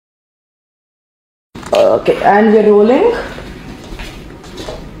Okay, and we're rolling.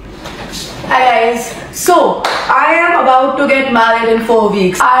 Hi guys, so I am about to get married in 4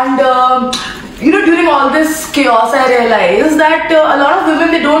 weeks, and during all this chaos I realized that a lot of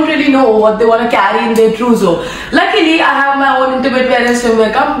women, they don't really know what they want to carry in their trousseau. Luckily I have my own intimate wear and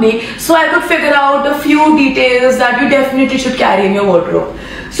swimwear company, so I could figure out a few details that you definitely should carry in your wardrobe.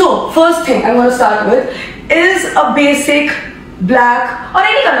 So first thing I'm going to start with is a basic black or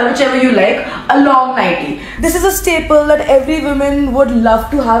any color, whichever you like, a long nightie. This is a staple that every woman would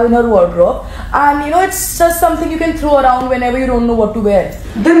love to have in her wardrobe, and it's just something you can throw around whenever you don't know what to wear.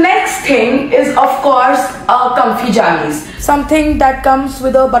 The next thing is, of course, a comfy jammies, something that comes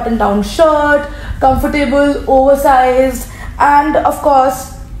with a button down shirt, comfortable, oversized, and of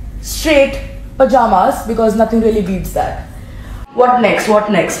course straight pajamas, because nothing really beats that. What next?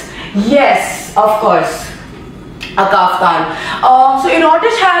 Yes, of course, a kaftan. So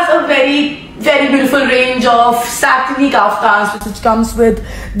Erotische has a very beautiful range of satiny kaftans, which comes with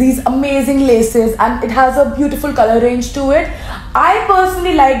these amazing laces, and it has a beautiful color range to it. I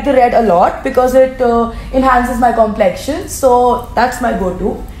personally like the red a lot because it enhances my complexion, so that's my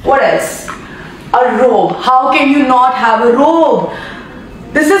go-to. What else? A robe. How can you not have a robe?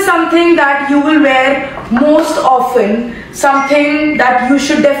 This is something that you will wear most often, something that you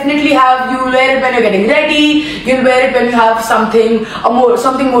should definitely have. You will wear it when you're getting ready, you'll wear it when you have something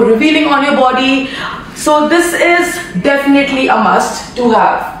more revealing on your body. So this is definitely a must to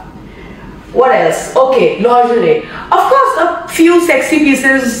have. What else? Okay, lingerie. Of course, a few sexy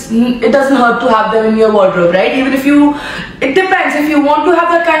pieces, it doesn't hurt to have them in your wardrobe, right? Even if it depends if you want to have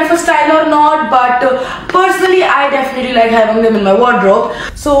that kind of a style or not, but personally, I definitely like having them in my wardrobe.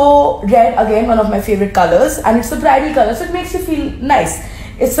 So red, again, one of my favorite colors, and it's a bridal color, so it makes you feel nice.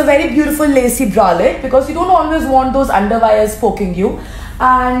 It's a very beautiful lacy bralette, because you don't always want those underwires poking you,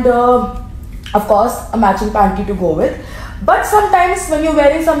 and of course, a matching panty to go with. But sometimes when you're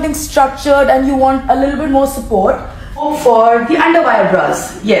wearing something structured and you want a little bit more support, go for the underwire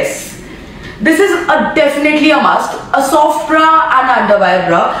bras. Yes, this is definitely a must, a soft bra and underwire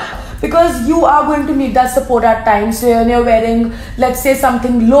bra, because you are going to need that support at times. So when you're wearing, let's say,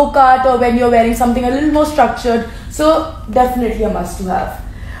 something low cut, or when you're wearing something a little more structured, so definitely a must to have.